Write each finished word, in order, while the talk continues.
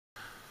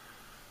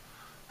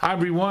Hi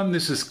everyone,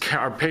 this is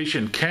our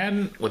patient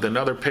Ken with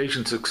another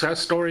patient success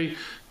story.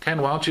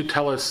 Ken, why don't you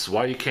tell us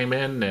why you came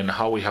in and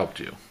how we helped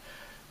you?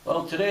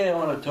 Well, today I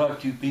want to talk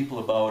to you people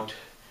about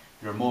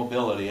your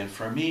mobility. And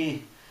for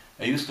me,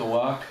 I used to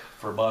walk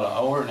for about an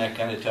hour, and that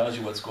kind of tells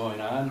you what's going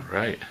on.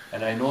 Right.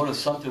 And I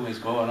noticed something was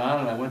going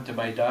on, and I went to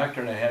my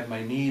doctor, and I had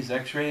my knees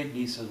x-rayed, and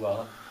he said,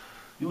 well,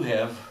 you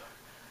have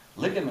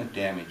ligament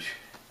damage.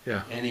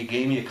 Yeah. And he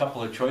gave me a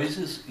couple of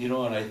choices, and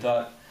I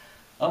thought,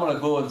 I'm going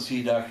to go and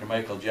see Dr.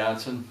 Michael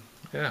Johnson.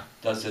 Yeah.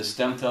 Does his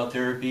stem cell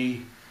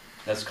therapy.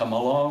 That's come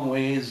a long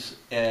ways.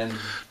 And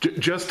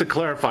just to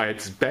clarify,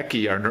 it's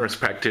Becky, our nurse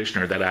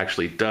practitioner, that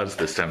actually does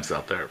the stem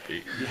cell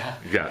therapy. Yeah.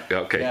 Yeah.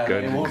 Okay. Yeah,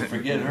 Good. I won't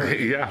forget her.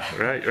 Yeah.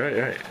 Right.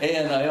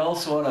 And I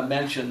also want to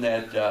mention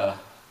that,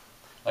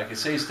 like I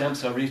say, stem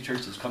cell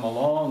research has come a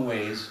long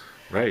ways.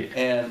 Right.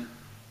 And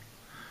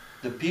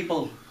the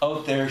people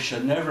out there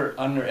should never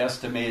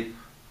underestimate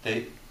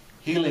the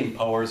healing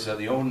powers of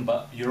your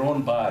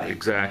own body.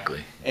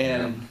 Exactly.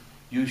 And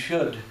you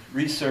should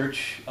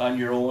research on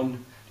your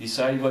own,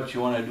 decide what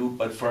you want to do.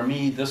 But for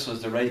me, this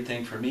was the right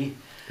thing for me.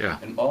 Yeah.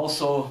 And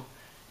also,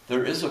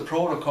 there is a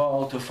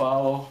protocol to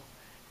follow.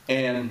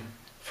 And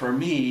for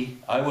me,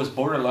 I was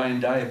borderline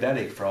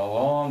diabetic for a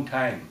long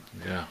time.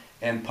 Yeah.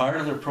 And part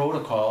of the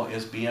protocol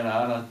is being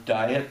on a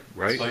diet,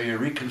 right. So your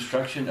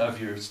reconstruction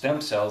of your stem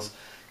cells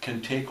can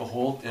take a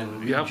hold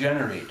and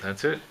regenerate.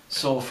 That's it.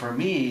 So for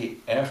me,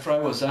 after I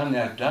was on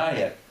that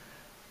diet,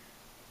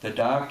 the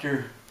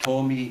doctor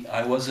told me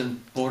I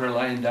wasn't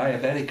borderline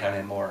diabetic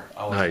anymore.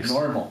 I was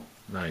normal.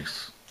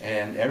 Nice.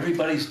 And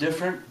everybody's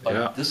different,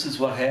 but this is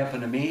what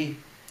happened to me.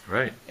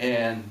 Right.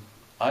 And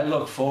I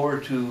look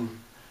forward to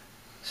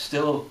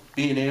still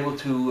being able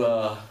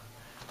to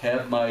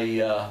have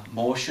my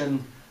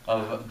motion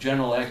of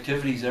general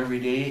activities every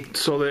day.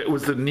 So it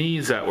was the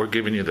knees that were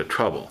giving you the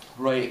trouble.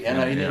 Right,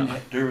 and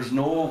there was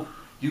no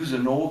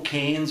using no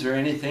canes or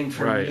anything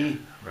for me.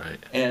 Right.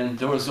 And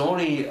there was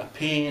only a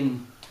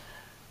pain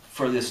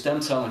for the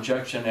stem cell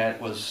injection that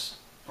was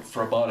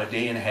for about a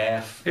day and a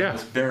half. Yeah. It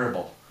was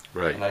bearable.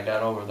 Right. And I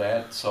got over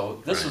that.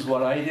 So this is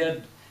what I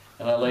did,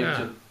 and I like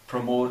to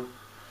promote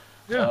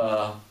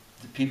the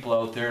people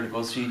out there to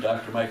go see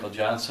Dr. Michael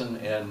Johnson,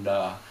 and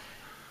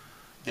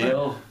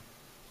they'll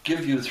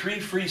give you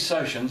 3 free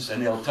sessions,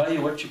 and they'll tell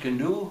you what you can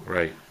do.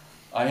 Right.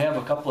 I have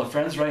a couple of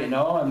friends right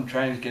now. I'm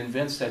trying to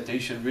convince that they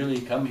should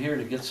really come here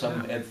to get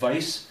some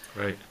advice.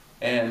 Right.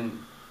 And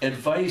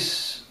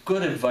advice,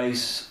 good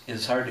advice,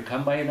 is hard to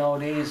come by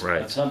nowadays.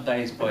 Right. But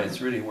sometimes, boy,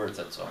 it's really worth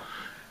it. So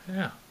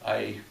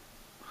I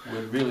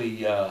would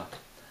really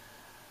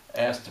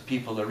ask the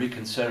people to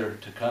reconsider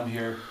to come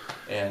here.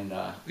 And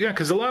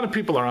because a lot of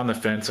people are on the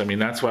fence. I mean,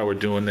 that's why we're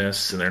doing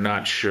this, and they're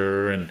not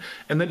sure. And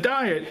the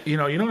diet, you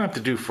don't have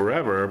to do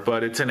forever,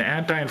 but it's an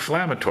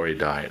anti-inflammatory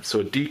diet,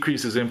 so it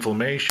decreases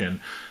inflammation,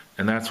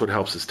 and that's what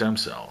helps the stem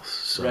cells.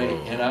 So, right,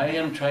 and I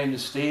am trying to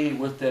stay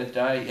with that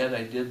diet. Yet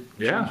I did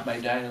change my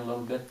diet a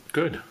little bit.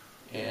 Good.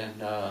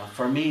 And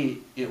for me,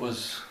 it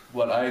was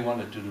what I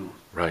wanted to do.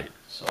 Right.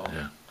 So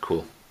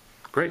cool.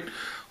 Great.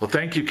 Well,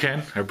 thank you,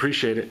 Ken. I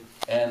appreciate it.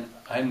 And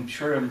I'm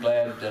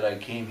glad that I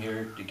came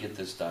here to get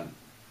this done.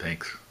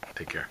 Thanks.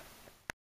 Take care.